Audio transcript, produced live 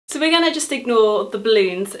So we're gonna just ignore the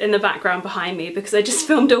balloons in the background behind me because I just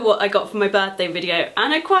filmed a what I got for my birthday video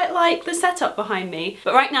and I quite like the setup behind me.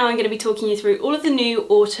 But right now I'm gonna be talking you through all of the new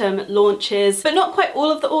autumn launches, but not quite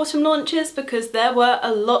all of the autumn launches because there were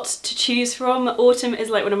a lot to choose from. Autumn is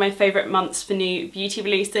like one of my favourite months for new beauty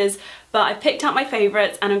releases. But I picked out my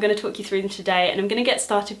favourites and I'm going to talk you through them today, and I'm going to get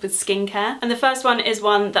started with skincare. And the first one is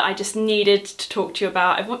one that I just needed to talk to you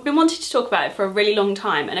about. I've been wanting to talk about it for a really long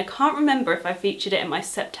time and I can't remember if I featured it in my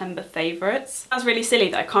September favourites. That's really silly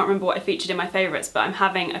that I can't remember what I featured in my favourites, but I'm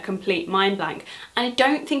having a complete mind blank. And I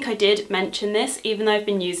don't think I did mention this even though I've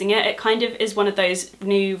been using it. It kind of is one of those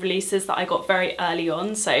new releases that I got very early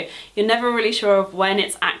on, so you're never really sure of when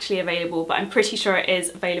it's actually available, but I'm pretty sure it is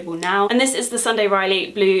available now. And this is the Sunday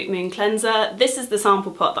Riley Blue Moon Cleanser. This is the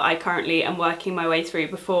sample pot that I currently am working my way through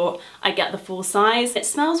before I get the full size. It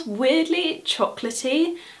smells weirdly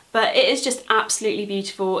chocolatey, but it is just absolutely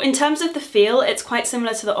beautiful. In terms of the feel, it's quite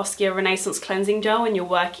similar to the Oskia Renaissance Cleansing Gel when you're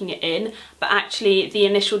working it in, but actually the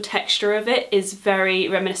initial texture of it is very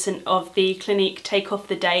reminiscent of the Clinique Take Off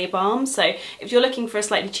the Day Balm. So if you're looking for a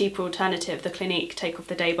slightly cheaper alternative, the Clinique Take Off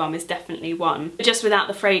the Day Balm is definitely one. But just without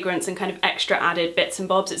the fragrance and kind of extra added bits and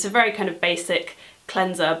bobs. It's a very kind of basic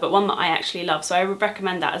cleanser, but one that I actually love, so I would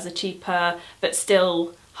recommend that as a cheaper but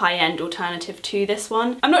still high-end alternative to this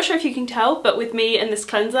one. I'm not sure if you can tell, but with me and this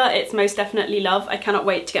cleanser, it's most definitely love. I cannot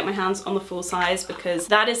wait to get my hands on the full size because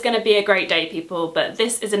that is going to be a great day, people. But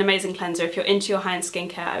this is an amazing cleanser. If you're into your high-end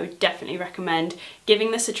skincare, I would definitely recommend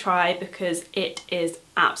giving this a try because it is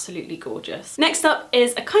absolutely gorgeous. Next up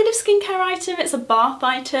is a kind of skincare item. It's a bath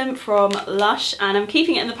item from Lush and I'm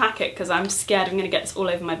keeping it in the packet because I'm scared I'm going to get this all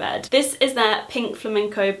over my bed. This is their Pink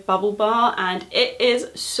Flamenco Bubble Bar and it is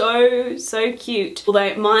so cute.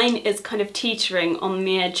 Although mine is kind of teetering on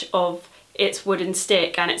the edge of its wooden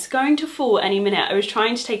stick and it's going to fall any minute. I was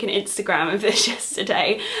trying to take an Instagram of this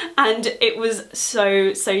yesterday and it was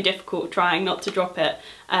so difficult trying not to drop it.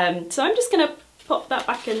 So I'm just gonna pop that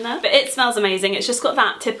back in there. But it smells amazing. It's just got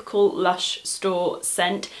that typical Lush store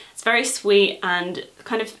scent. It's very sweet and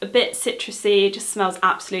kind of a bit citrusy. It just smells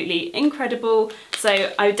absolutely incredible.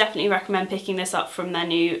 So I would definitely recommend picking this up from their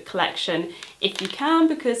new collection if you can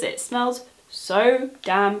because it smells so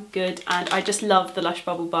damn good and I just love the Lush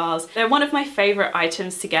bubble bars. They're one of my favourite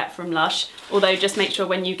items to get from Lush, although just make sure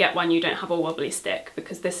when you get one you don't have a wobbly stick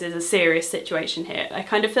because this is a serious situation here. I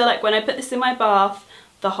kind of feel like when I put this in my bath,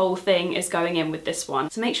 the whole thing is going in with this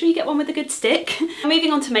one. So make sure you get one with a good stick.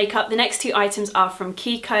 Moving on to makeup, the next two items are from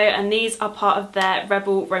Kiko and these are part of their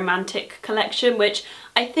Rebel Romantic collection, which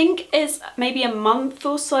I think is maybe a month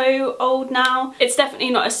or so old now. It's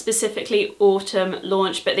definitely not a specifically autumn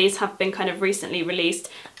launch, but these have been kind of recently released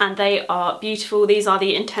and they are beautiful. These are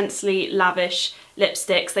the Intensely Lavish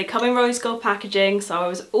lipsticks. They come in rose gold packaging, so I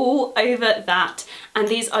was all over that. And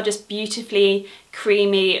these are just beautifully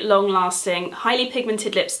creamy, long-lasting, highly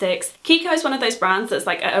pigmented lipsticks. Kiko is one of those brands that's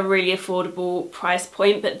like at a really affordable price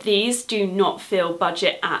point, but these do not feel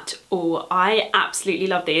budget at all. I absolutely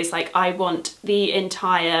love these. Like, I want the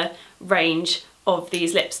entire range of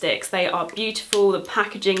these lipsticks. They are beautiful, the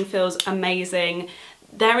packaging feels amazing.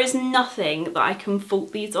 There is nothing that I can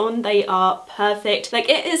fault these on. They are perfect. Like,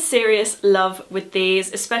 it is serious love with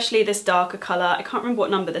these, especially this darker colour. I can't remember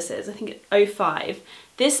what number this is. I think it's 05.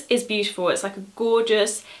 This is beautiful. It's like a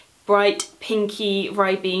gorgeous, bright, pinky,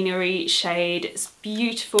 ribena-y shade. It's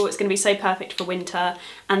beautiful. It's going to be so perfect for winter.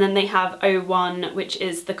 And then they have 01, which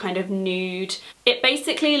is the kind of nude. It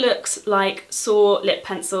basically looks like Saw lip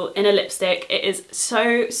pencil in a lipstick. It is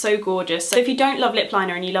so gorgeous. So if you don't love lip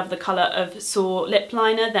liner and you love the colour of Saw lip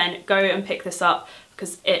liner, then go and pick this up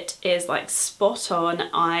because it is like spot on.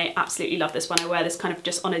 I absolutely love this one. I wear this kind of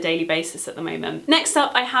just on a daily basis at the moment. Next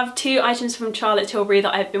up, I have two items from Charlotte Tilbury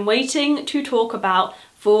that I've been waiting to talk about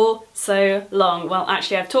for so long. Well,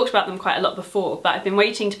 actually I've talked about them quite a lot before, but I've been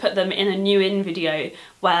waiting to put them in a new in video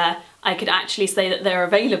where I could actually say that they're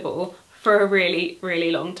available for a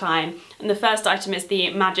really long time. And the first item is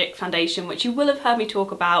the Magic Foundation, which you will have heard me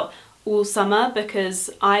talk about all summer because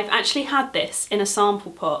I've actually had this in a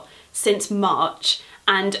sample pot since March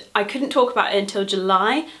and I couldn't talk about it until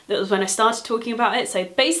July. That was when I started talking about it. So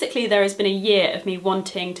basically there has been a year of me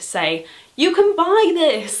wanting to say, you can buy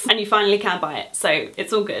this, and you finally can buy it, so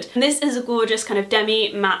it's all good. And this is a gorgeous kind of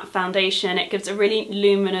demi matte foundation. It gives a really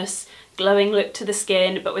luminous, glowing look to the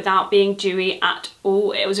skin, but without being dewy at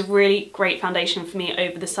all. It was a really great foundation for me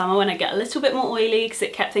over the summer when I get a little bit more oily because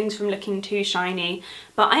it kept things from looking too shiny.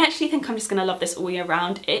 But I actually think I'm just gonna love this all year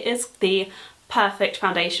round. It is the perfect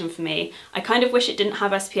foundation for me. I kind of wish it didn't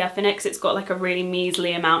have SPF in it because it's got like a really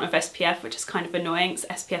measly amount of SPF, which is kind of annoying. It's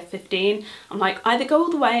SPF 15. I'm like, either go all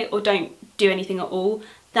the way or don't do anything at all.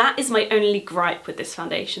 That is my only gripe with this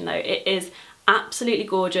foundation though. It is absolutely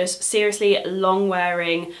gorgeous, seriously long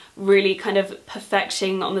wearing, really kind of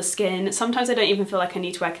perfecting on the skin. Sometimes I don't even feel like I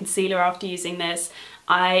need to wear concealer after using this.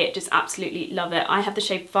 I just absolutely love it. I have the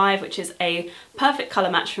shade 5, which is a perfect colour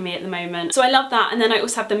match for me at the moment. So I love that. And then I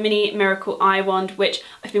also have the Mini Miracle Eye Wand, which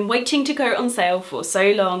I've been waiting to go on sale for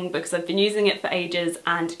so long because I've been using it for ages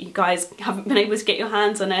and you guys haven't been able to get your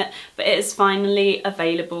hands on it, but it is finally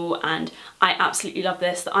available and I absolutely love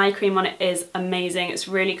this. The eye cream on it is amazing. It's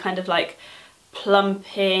really kind of like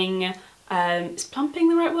plumping. Is plumping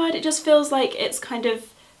the right word? It just feels like it's kind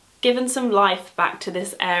of given some life back to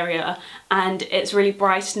this area and it's really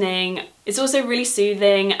brightening. It's also really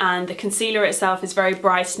soothing and the concealer itself is very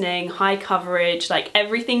brightening, high coverage, like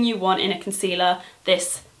everything you want in a concealer,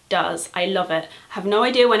 this does. I love it. I have no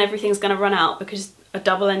idea when everything's gonna run out because a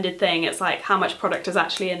double-ended thing, it's like how much product is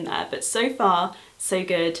actually in there, but so far, so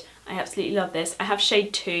good. I absolutely love this. I have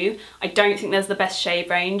shade 2. I don't think there's the best shade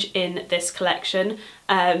range in this collection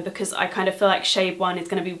because I kind of feel like shade 1 is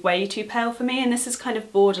going to be way too pale for me and this is kind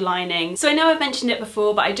of borderlining. So I know I've mentioned it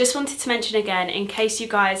before, but I just wanted to mention again in case you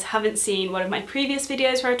guys haven't seen one of my previous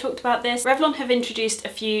videos where I talked about this. Revlon have introduced a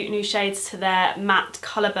few new shades to their matte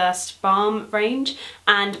Colour Burst Balm range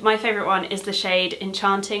and my favourite one is the shade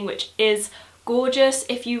Enchanting, which is gorgeous.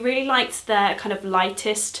 If you really liked their kind of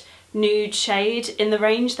lightest nude shade in the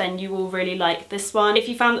range, then you will really like this one. If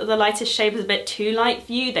you found that the lightest shade was a bit too light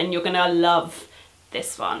for you, then you're gonna love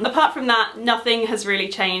this one. Apart from that, nothing has really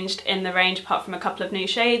changed in the range apart from a couple of new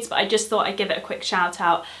shades, but I just thought I'd give it a quick shout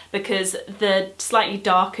out because the slightly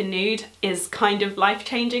darker nude is kind of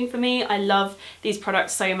life-changing for me. I love these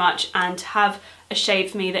products so much and to have a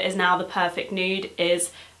shade for me that is now the perfect nude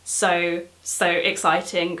is so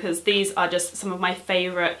exciting because these are just some of my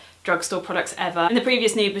favourite drugstore products ever. And the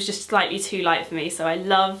previous nude was just slightly too light for me, so I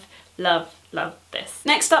love this.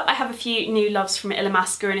 Next up I have a few new loves from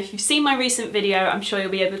Illamasqua, and if you've seen my recent video I'm sure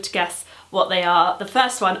you'll be able to guess what they are. The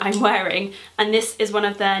first one I'm wearing, and this is one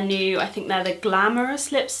of their new, I think they're the Glamorous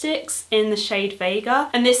lipsticks in the shade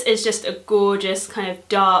Vega, and this is just a gorgeous kind of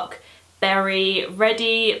dark berry,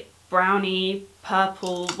 reddy, browny,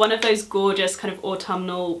 purple, one of those gorgeous kind of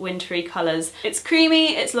autumnal wintry colours. It's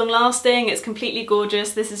creamy, it's long lasting, it's completely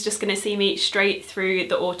gorgeous. This is just going to see me straight through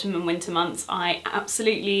the autumn and winter months. I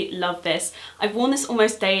absolutely love this. I've worn this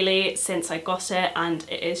almost daily since I got it and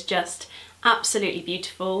it is just absolutely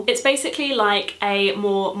beautiful. It's basically like a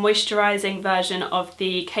more moisturising version of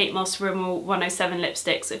the Kate Moss Rimmel 107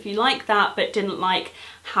 lipstick. So if you like that but didn't like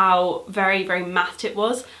how very matte it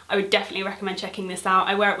was, I would definitely recommend checking this out.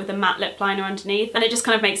 I wear it with a matte lip liner underneath and it just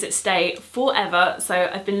kind of makes it stay forever, so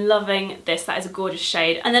I've been loving this. That is a gorgeous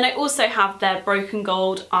shade. And then I also have their Broken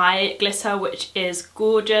Gold Eye Glitter, which is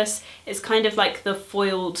gorgeous. It's kind of like the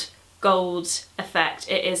foiled gold effect.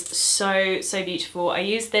 It is so beautiful. I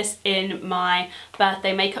use this in my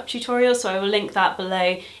birthday makeup tutorial, so I will link that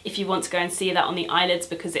below if you want to go and see that on the eyelids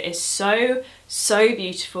because it is so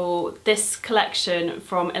beautiful. This collection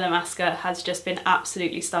from Illamasqua has just been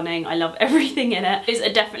absolutely stunning. I love everything in it. These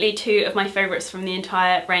are definitely two of my favourites from the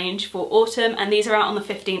entire range for autumn, and these are out on the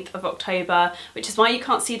 15th of October, which is why you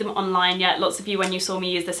can't see them online yet. Lots of you, when you saw me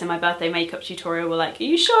use this in my birthday makeup tutorial, were like, are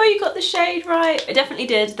you sure you got the shade right? I definitely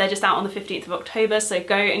did. They're just out on the 15th of October, so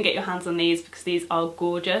go and get your hands on these because these are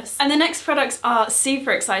gorgeous. And the next products are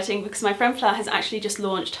super exciting because my friend Fleur has actually just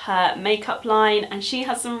launched her makeup line and she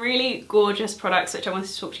has some really gorgeous products which I wanted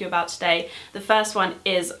to talk to you about today. The first one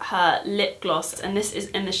is her lip gloss, and this is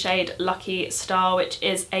in the shade Lucky Star, which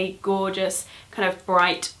is a gorgeous kind of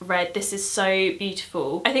bright red. This is so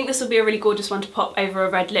beautiful. I think this will be a really gorgeous one to pop over a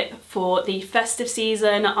red lip for the festive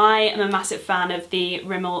season. I am a massive fan of the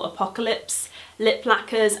Rimmel Apocalypse lip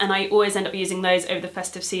lacquers and I always end up using those over the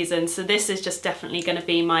festive season, so this is just definitely going to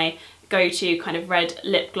be my go-to kind of red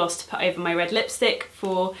lip gloss to put over my red lipstick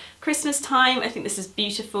for Christmas time. I think this is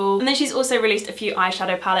beautiful. And then she's also released a few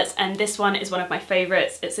eyeshadow palettes, and this one is one of my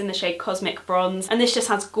favourites. It's in the shade Cosmic Bronze, and this just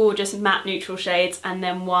has gorgeous matte neutral shades and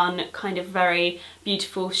then one kind of very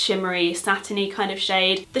beautiful shimmery satiny kind of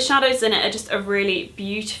shade. The shadows in it are just a really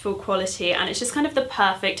beautiful quality and it's just kind of the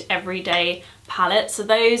perfect everyday palette. So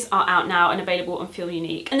those are out now and available on Feel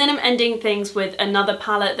Unique. And then I'm ending things with another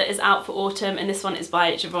palette that is out for autumn, and this one is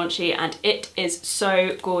by Givenchy and it is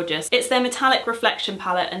so gorgeous. It's their Metallic Reflection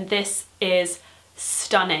palette and this is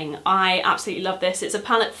stunning. I absolutely love this. It's a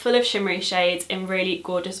palette full of shimmery shades in really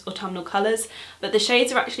gorgeous autumnal colours, but the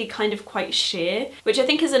shades are actually kind of quite sheer, which I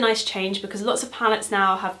think is a nice change because lots of palettes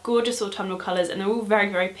now have gorgeous autumnal colours and they're all very,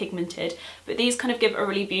 very pigmented, but these kind of give a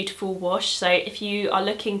really beautiful wash. So if you are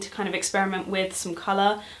looking to kind of experiment with some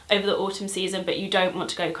colour over the autumn season, but you don't want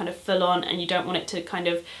to go kind of full on and you don't want it to kind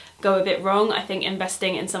of go a bit wrong, I think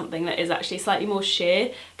investing in something that is actually slightly more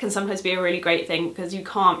sheer can sometimes be a really great thing because you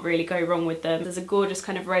can't really go wrong with them. There's a gorgeous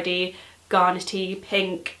kind of reddy, garnety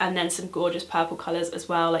pink and then some gorgeous purple colours as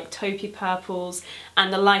well, like taupey purples,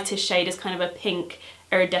 and the lightest shade is kind of a pink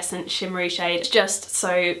iridescent shimmery shade. It's just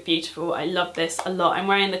so beautiful. I love this a lot. I'm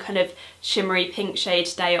wearing the kind of shimmery pink shade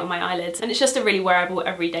today on my eyelids and it's just a really wearable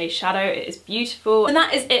everyday shadow. It is beautiful. And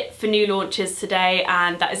that is it for new launches today,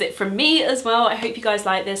 and that is it from me as well. I hope you guys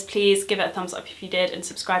like this. Please give it a thumbs up if you did and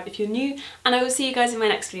subscribe if you're new, and I will see you guys in my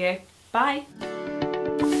next video. Bye!